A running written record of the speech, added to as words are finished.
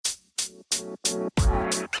Now,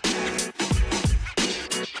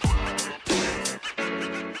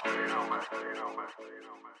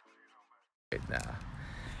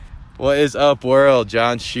 what is up, world?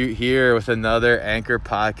 John Shoot here with another Anchor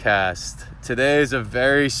podcast. Today is a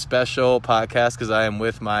very special podcast because I am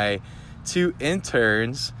with my two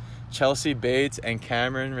interns, Chelsea Bates and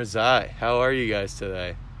Cameron Razai. How are you guys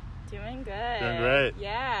today? Doing good. Doing great.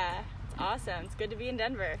 Yeah, it's awesome. It's good to be in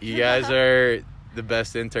Denver. You guys are the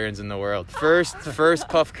best interns in the world. First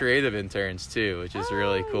Puff Creative interns too, which is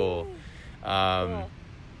really cool. Cool.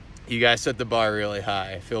 You guys set the bar really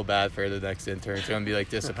high. I feel bad for the next intern. It's going to be like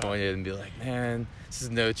disappointed and be like, man, this is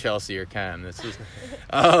no Chelsea or Cam. This is.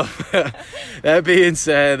 That being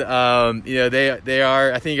said, they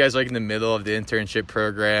are. I think you guys are like in the middle of the internship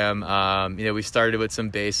program. We started with some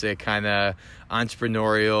basic kind of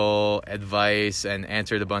entrepreneurial advice and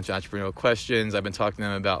answered a bunch of entrepreneurial questions. I've been talking to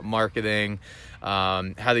them about marketing,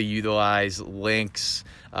 how to utilize links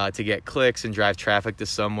to get clicks and drive traffic to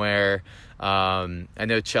somewhere. I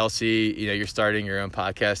know Chelsea, you're starting your own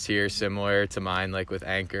podcast here, similar to mine, like with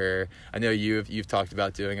Anchor. I know you've talked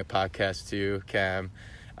about doing a podcast too, Cam.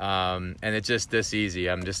 And it's just this easy.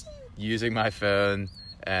 I'm just using my phone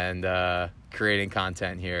and creating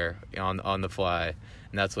content here on the fly,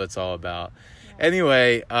 and that's what it's all about.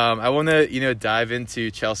 Anyway, I want to, dive into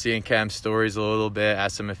Chelsea and Cam's stories a little bit,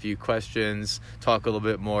 ask them a few questions, talk a little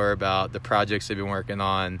bit more about the projects they've been working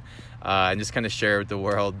on, and just kind of share with the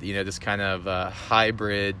world, this kind of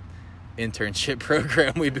hybrid internship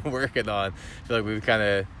program we've been working on. I feel like we've kind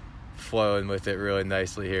of flowing with it really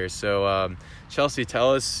nicely here. So, Chelsea,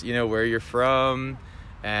 tell us, where you're from,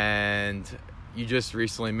 and you just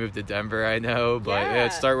recently moved to Denver, I know, but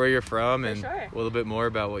let's start where you're from and a little bit more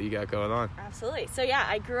about what you got going on. Absolutely. So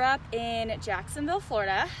I grew up in Jacksonville,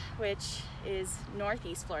 Florida, which is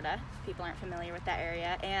northeast Florida. People aren't familiar with that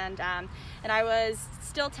area. And I was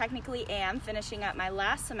still technically finishing up my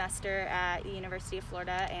last semester at the University of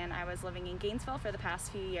Florida, and I was living in Gainesville for the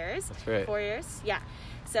past few years. That's right. 4 years. Yeah.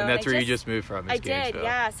 So and that's where you just moved from, is Gainesville. Did,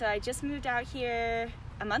 yeah. So I just moved out here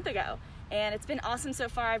a month ago. And it's been awesome so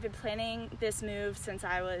far. I've been planning this move since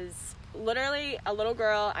I was literally a little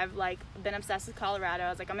girl. I've been obsessed with Colorado. I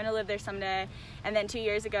was like, I'm gonna live there someday. And then 2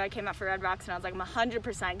 years ago, I came up for Red Rocks, and I was like, I'm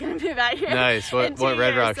 100% gonna move out here. Nice. What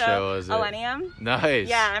Red Rock show was it? Millennium. Nice.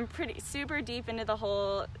 Yeah, I'm super deep into the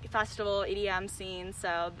whole festival EDM scene.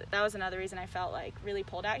 So that was another reason I felt really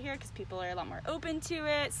pulled out here, because people are a lot more open to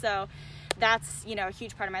it. So that's a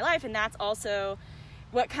huge part of my life, and that's also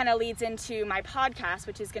what kind of leads into my podcast,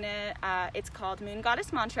 which is it's called Moon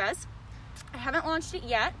Goddess Mantras. I haven't launched it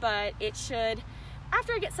yet, but it should,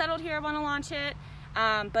 after I get settled here, I want to launch it.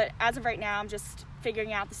 But as of right now, I'm just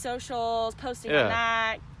figuring out the socials, posting on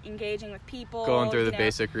that, engaging with people. Going through the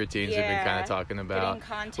basic routines we've been kind of talking about. Getting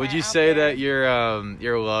content Would you say that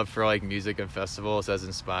your love for music and festivals has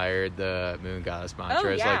inspired the Moon Goddess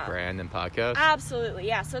Mantras brand and podcast? Absolutely,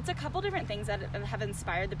 yeah. So it's a couple different things that have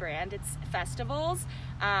inspired the brand. It's festivals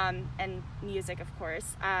and music, of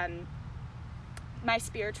course. My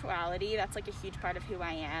spirituality, that's a huge part of who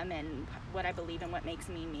I am and what I believe in, what makes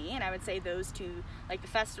me me. And I would say those two, the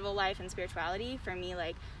festival life and spirituality, for me,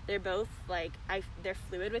 they're both they're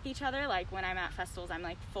fluid with each other. When I'm at festivals, I'm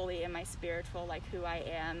fully in my spiritual, who I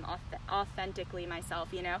am, authentically myself,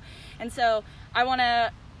 And so I want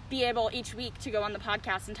to be able each week to go on the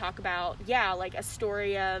podcast and talk about a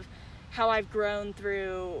story of how I've grown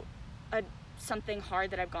through something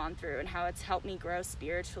hard that I've gone through, and how it's helped me grow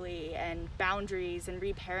spiritually, and boundaries and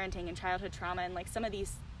reparenting and childhood trauma, and some of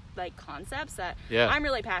these concepts that I'm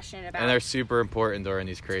really passionate about. And they're super important during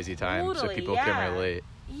these crazy times, so people can relate.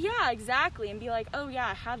 Yeah, exactly. And be like, oh yeah,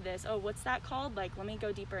 I have this. Oh, what's that called? Let me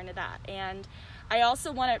go deeper into that. And I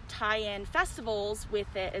also want to tie in festivals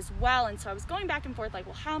with it as well. And so I was going back and forth,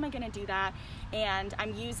 well, how am I going to do that? And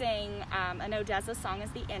I'm using an ODESZA song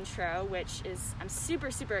as the intro, which is I'm super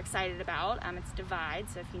excited about. It's Divide,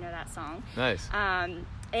 so if you know that song. Nice.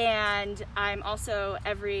 And I'm also,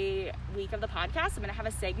 every week of the podcast, I'm going to have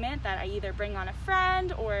a segment that I either bring on a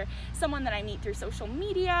friend or someone that I meet through social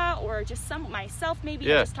media, or just myself maybe,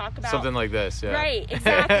 and just talk about something like this. Yeah. Right,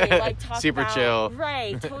 exactly. Talk super about, chill.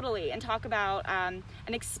 Right, totally. And talk about an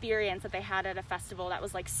experience that they had at a festival that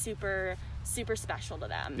was super special to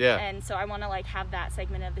them. Yeah. And so I want to have that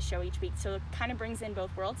segment of the show each week. So it kind of brings in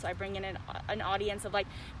both worlds. So I bring in an audience of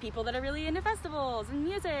people that are really into festivals and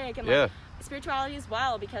music and spirituality as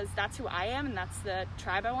well, because that's who I am and that's the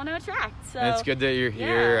tribe I want to attract. So and it's good that you're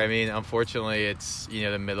here. I mean, unfortunately, it's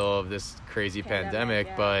the middle of this crazy pandemic,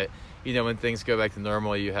 but you know, when things go back to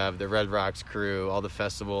normal, you have the Red Rocks crew, all the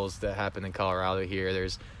festivals that happen in Colorado here.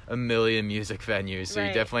 There's a million music venues, so you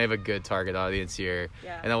Right. definitely have a good target audience here.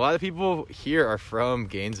 Yeah. And a lot of people here are from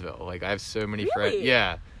Gainesville. Like, I have so many friends. Really?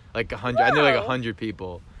 Yeah, like 100. I know like Whoa. 100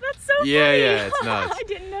 people. That's so funny. Yeah, it's nuts. I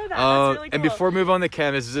didn't know that. That's really cool. And before we move on to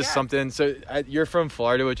cannabis, is this Yeah. something? So you're from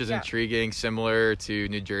Florida, which is Yeah. intriguing, similar to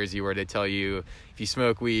New Jersey, where they tell you if you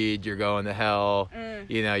smoke weed, you're going to hell.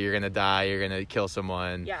 You know, you're gonna die. You're gonna kill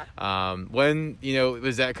someone. Yeah. When, you know,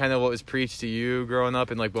 was that kind of what was preached to you growing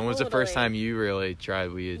up? And like, when was the first Totally. time you really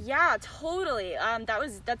tried weed? Yeah, totally.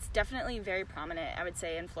 That's definitely very prominent, I would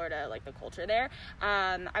say, in Florida, like the culture there.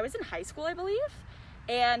 I was in high school, I believe.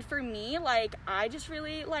 And for me, like, I just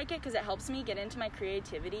really like it because it helps me get into my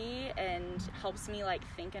creativity and helps me, like,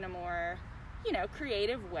 think in a more, you know,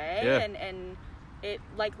 creative way. Yeah. And it,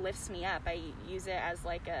 like, lifts me up. I use it as,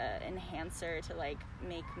 like, a enhancer to, like,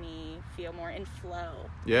 make me feel more in flow.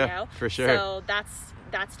 Yeah, you know? for sure. So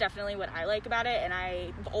that's definitely what I like about it. And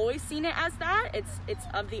I've always seen it as that. It's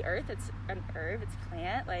of the earth. It's an herb. It's a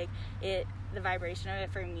plant. Like, the vibration of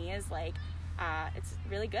it for me is, like, it's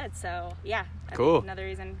really good. So yeah, Cool. Another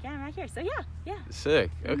reason, yeah, I'm out here. So yeah.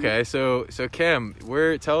 Sick. Okay, so Cam,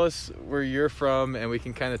 tell us where you're from, and we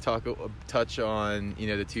can kind of touch on, you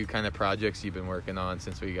know, the two kind of projects you've been working on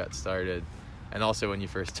since we got started, and also when you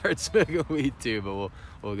first started smoking weed too. But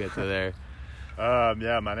we'll get to there.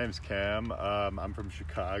 Yeah, my name's Cam. I'm from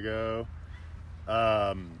Chicago.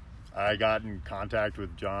 I got in contact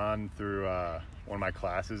with John through one of my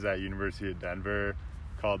classes at University of Denver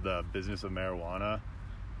called the Business of Marijuana.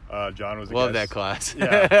 John was a Love guest. that class.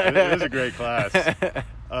 Yeah, it was a great class.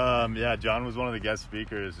 Yeah, John was one of the guest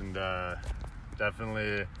speakers, and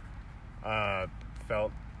definitely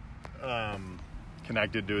felt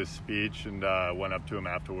connected to his speech, and went up to him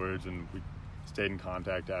afterwards, and we stayed in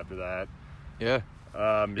contact after that. Yeah.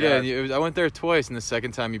 And I went there twice, and the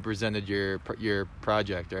second time you presented your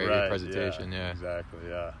project, right? Your presentation. Yeah. Exactly.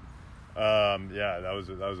 Yeah. That was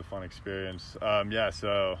a fun experience.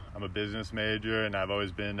 So I'm a business major, and I've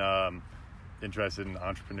always been interested in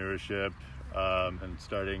entrepreneurship and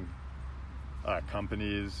starting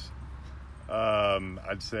companies.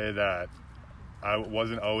 I'd say that I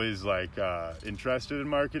wasn't always like interested in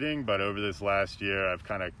marketing, but over this last year, I've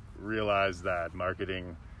kind of realized that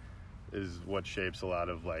marketing is what shapes a lot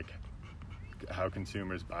of like how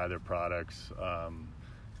consumers buy their products.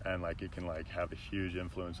 And like it can like have a huge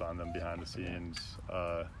influence on them behind the scenes,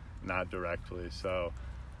 not directly. So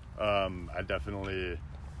I definitely,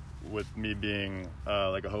 with me being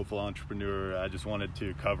like a hopeful entrepreneur, I just wanted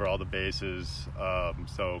to cover all the bases.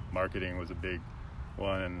 So marketing was a big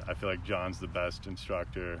one, and I feel like John's the best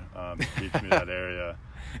instructor to teach me that area.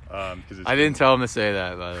 I didn't tell him to say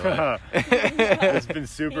that, by the way. It's been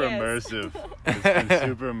super immersive. It's been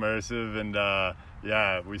super immersive, and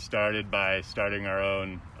yeah, we started by starting our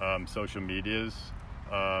own social medias,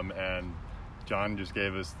 and John just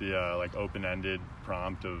gave us the like open-ended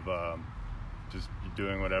prompt of just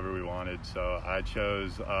doing whatever we wanted. So I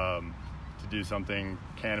chose to do something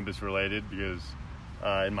cannabis related because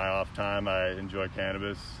in my off time I enjoy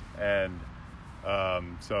cannabis, and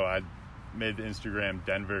so I made the Instagram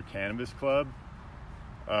Denver Cannabis Club,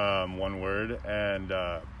 one word, and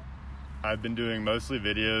I've been doing mostly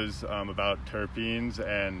videos about terpenes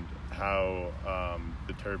and how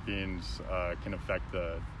the terpenes can affect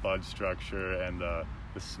the bud structure and the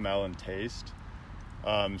smell and taste.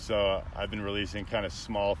 So I've been releasing kind of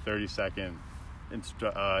small 30-second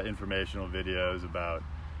informational videos about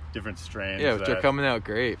different strains. Yeah, which are coming out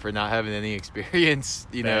great for not having any experience,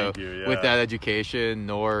 with that education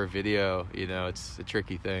nor video. It's a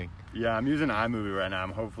tricky thing. Yeah, I'm using iMovie right now.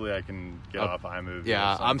 Hopefully I can get off iMovie.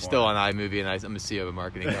 Yeah, I'm still on iMovie, and I'm a CEO of a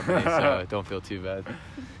marketing company, so don't feel too bad.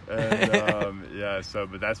 And,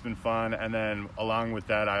 but that's been fun. And then along with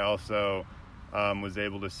that, I also was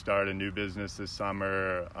able to start a new business this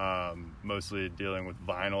summer, mostly dealing with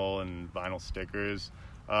vinyl and vinyl stickers.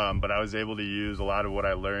 But I was able to use a lot of what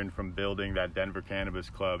I learned from building that Denver Cannabis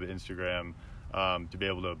Club Instagram to be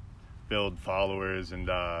able to build followers and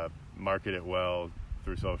market it well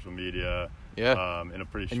through social media. Yeah. In a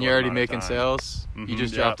pretty short And you're already amount of making time. sales? Mm-hmm, You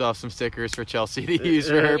just dropped off some stickers for Chelsea to use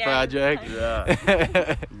for her project?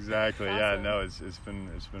 Yeah. Exactly. Awesome. Yeah, no, it's been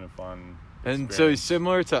a fun And experience. so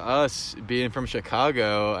similar to us being from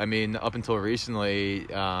Chicago, I mean, up until recently,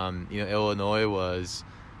 Illinois was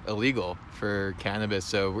illegal for cannabis.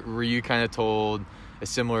 So were you kind of told a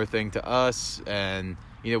similar thing to us? And,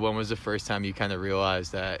 when was the first time you kind of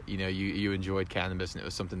realized that, you enjoyed cannabis and it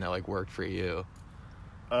was something that like worked for you?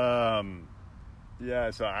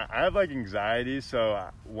 Yeah, so I have like anxiety. So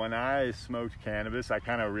when I smoked cannabis, I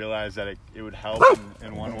kind of realized that it would help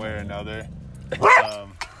in one way or another.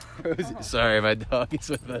 Sorry, my dog is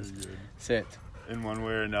with us. Sit. In one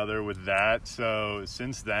way or another with that. So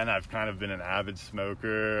since then, I've kind of been an avid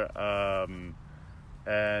smoker.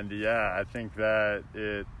 And yeah, I think that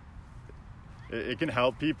it can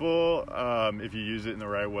help people if you use it in the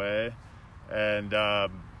right way. And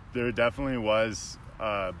there definitely was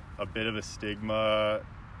a bit of a stigma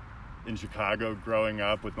in Chicago growing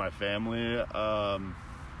up with my family.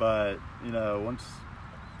 But you know,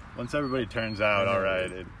 once everybody turns out all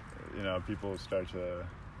right, people start to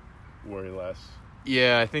worry less.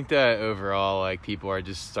 Yeah, I think that overall, like, people are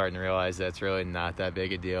just starting to realize that it's really not that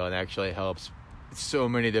big a deal, and actually helps so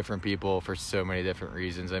many different people for so many different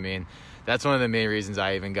reasons. I mean, that's one of the main reasons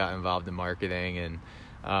I even got involved in marketing. And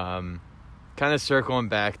kind of circling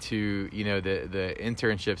back to, the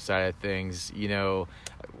internship side of things,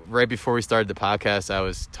 right before we started the podcast, I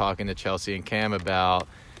was talking to Chelsea and Cam about,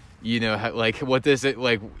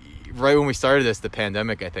 right when we started this, the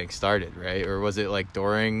pandemic, I think, started, right? Or was it like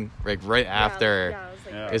during, like right after,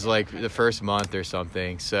 is like the first month or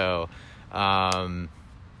something. So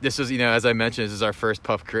this was, as I mentioned, this is our first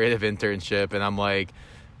Puff Creative internship. And I'm like,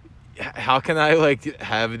 how can I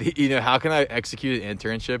how can I execute an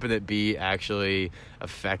internship and it be actually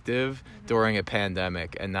effective during a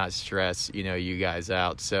pandemic and not stress, you guys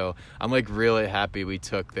out? So I'm like really happy we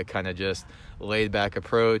took the kind of just laid back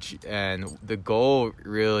approach, and the goal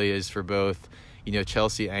really is for both,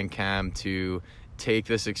 Chelsea and Cam to take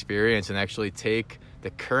this experience and actually take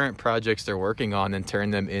the current projects they're working on and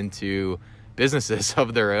turn them into businesses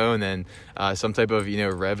of their own, and some type of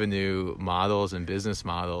revenue models and business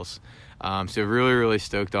models. So really, really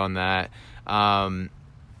stoked on that. And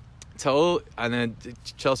then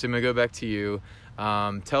Chelsea, I'm gonna go back to you.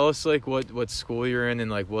 Tell us like what school you're in,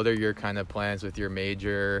 and like what are your kind of plans with your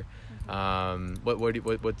major.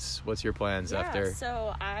 What's your plans after?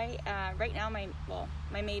 So I right now my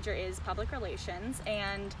major is public relations,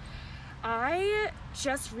 and I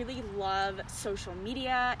just really love social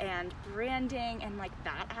media and branding and like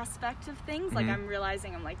that aspect of things. Like I'm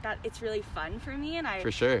realizing I'm like that it's really fun for me, and I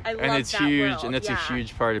for sure. I love and it's that huge, world. and that's a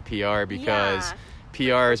huge part of PR because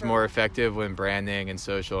PR is more effective when branding and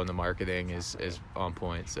social and the marketing is on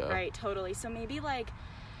point. So right, totally. So maybe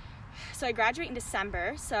so I graduate in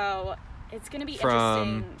December, so it's going to be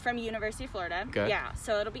interesting from University of Florida. Okay. Yeah,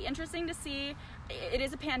 so it'll be interesting to see. It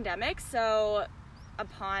is a pandemic, so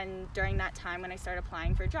during that time when I start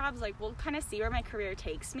applying for jobs, like we'll kind of see where my career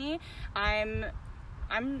takes me. I'm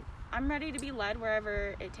ready to be led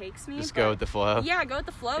wherever it takes me. Just go with the flow. Yeah, go with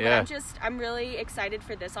the flow. Yeah. But I'm really excited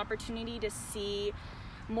for this opportunity to see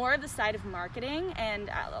more of the side of marketing, and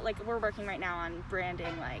we're working right now on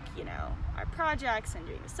branding, our projects and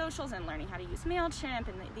doing the socials and learning how to use MailChimp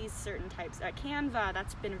and these certain types at Canva.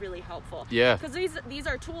 That's been really helpful. Yeah. Because these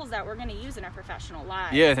are tools that we're going to use in our professional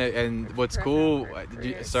lives. Yeah, and what's cool,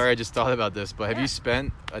 sorry, I just thought about this, but have you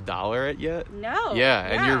spent $1 yet? No. Yeah,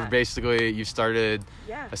 and you started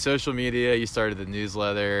a social media, you started the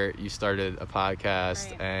newsletter, you started a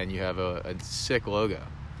podcast, and you have a sick logo.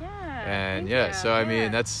 And so I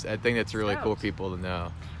mean I think that's really cool people to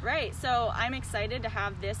know. Right. So I'm excited to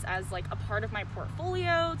have this as like a part of my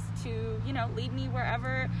portfolio to, lead me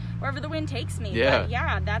wherever the wind takes me.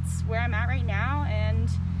 Yeah. But that's where I'm at right now, and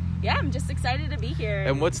I'm just excited to be here.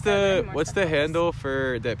 And what's the handle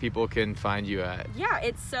for that people can find you at? Yeah,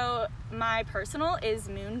 so my personal is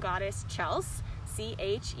Moon Goddess Chels,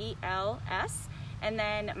 CHELS, and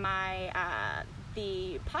then my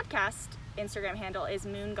the podcast Instagram handle is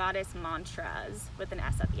Moon Goddess Mantras with an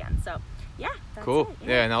S at the end. So that's cool. it.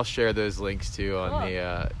 Yeah, and I'll share those links too on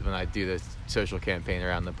the when I do the social campaign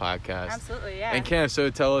around the podcast. Absolutely, yeah. And Cam, so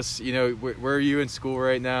tell us, where are you in school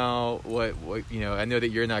right now? What I know that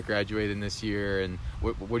you're not graduating this year, and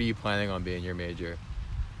what are you planning on being your major?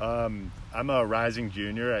 I'm a rising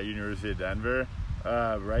junior at University of Denver.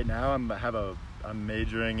 Right now I'm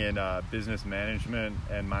majoring in business management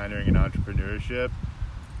and minoring in entrepreneurship.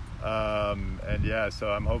 So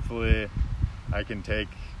I'm hopefully I can take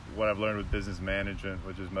what I've learned with business management,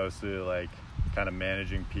 which is mostly like kind of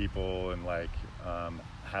managing people and like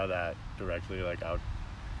how that directly like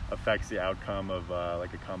affects the outcome of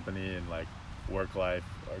like a company and like work life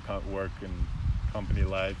or work and company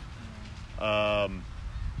life.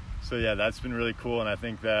 That's been really cool, and I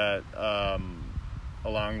think that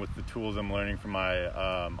along with the tools I'm learning from my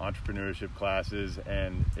entrepreneurship classes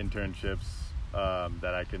and internships,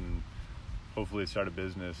 that I can hopefully start a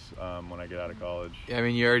business when I get out of college. Yeah, I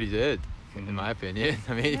mean, you already did, in my opinion.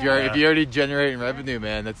 I mean, if you're already generating revenue,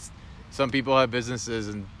 man, some people have businesses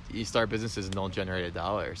and you start businesses and don't generate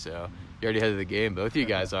 $1. So you're already ahead of the game. Both of you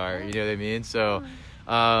guys are, you know what I mean? So,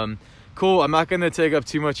 cool. I'm not going to take up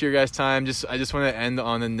too much of your guys' time. I just want to end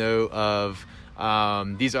on a note of,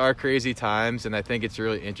 these are crazy times, and I think it's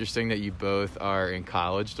really interesting that you both are in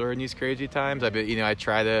college during these crazy times. I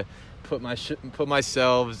try to put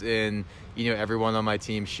myself in, everyone on my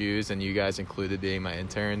team's shoes, and you guys included being my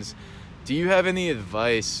interns. Do you have any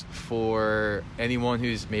advice for anyone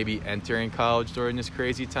who's maybe entering college during this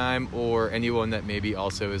crazy time, or anyone that maybe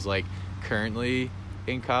also is like currently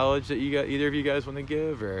in college that either of you guys want to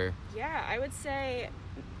give? Or yeah, I would say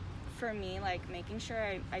for me, like making sure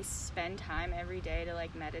I spend time every day to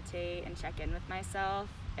like meditate and check in with myself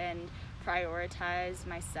and prioritize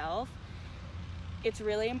myself. It's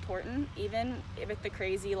really important, even with the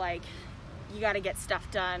crazy, like, you got to get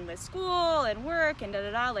stuff done with school and work and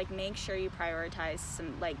like make sure you prioritize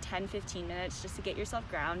some like 10-15 minutes just to get yourself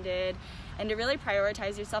grounded and to really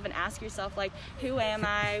prioritize yourself and ask yourself, like, who am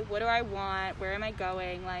I, what do I want, where am I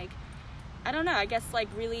going? Like, I don't know, I guess like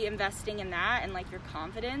really investing in that and like your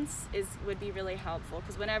confidence would be really helpful,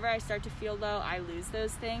 because whenever I start to feel low, I lose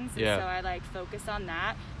those things. And so I like focus on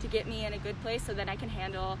that to get me in a good place so then I can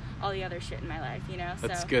handle all the other shit in my life,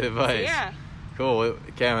 That's good advice. So, yeah. Cool.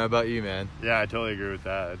 Cam, how about you, man? Yeah, I totally agree with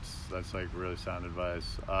that. That's like really sound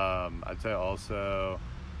advice. I'd say also,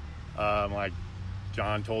 like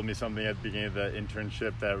John told me something at the beginning of the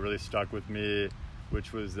internship that really stuck with me,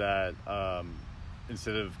 which was that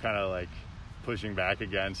instead of kind of like pushing back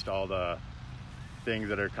against all the things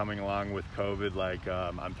that are coming along with COVID, like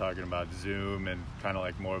I'm talking about Zoom and kind of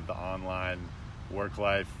like more of the online work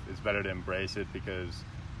life, it's better to embrace it, because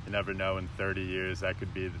you never know, in 30 years that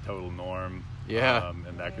could be the total norm. Yeah.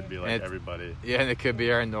 And that could be like everybody. Yeah, and it could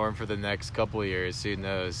be our norm for the next couple of years. Who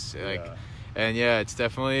knows? And it's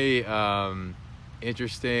definitely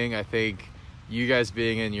interesting. I think you guys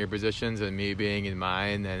being in your positions and me being in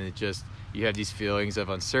mine, and you have these feelings of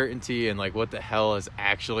uncertainty and like, what the hell is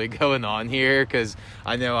actually going on here? Because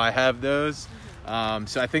I know I have those.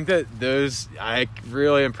 So I think that I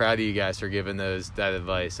really am proud of you guys for giving that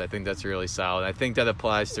advice. I think that's really solid. I think that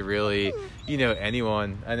applies to really,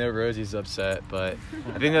 anyone. I know Rosie's upset, but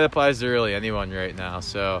I think that applies to really anyone right now.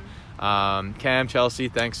 So, Cam, Chelsea,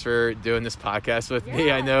 thanks for doing this podcast with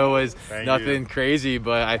me. I know it was nothing crazy,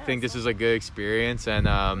 but I think this is a good experience. And,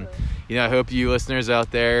 I hope you listeners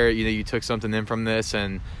out there, you took something in from this,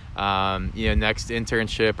 and, next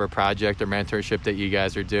internship or project or mentorship that you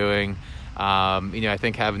guys are doing, I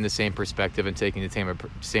think having the same perspective and taking the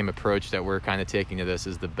same approach that we're kind of taking to this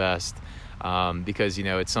is the best, because,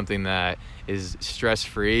 it's something that is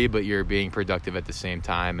stress-free, but you're being productive at the same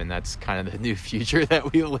time, and that's kind of the new future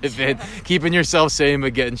that we live in, keeping yourself sane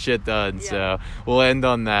but getting shit done. Yeah. So we'll end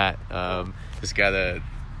on that. Just gotta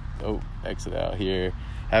exit out here.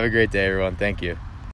 Have a great day, everyone. Thank you.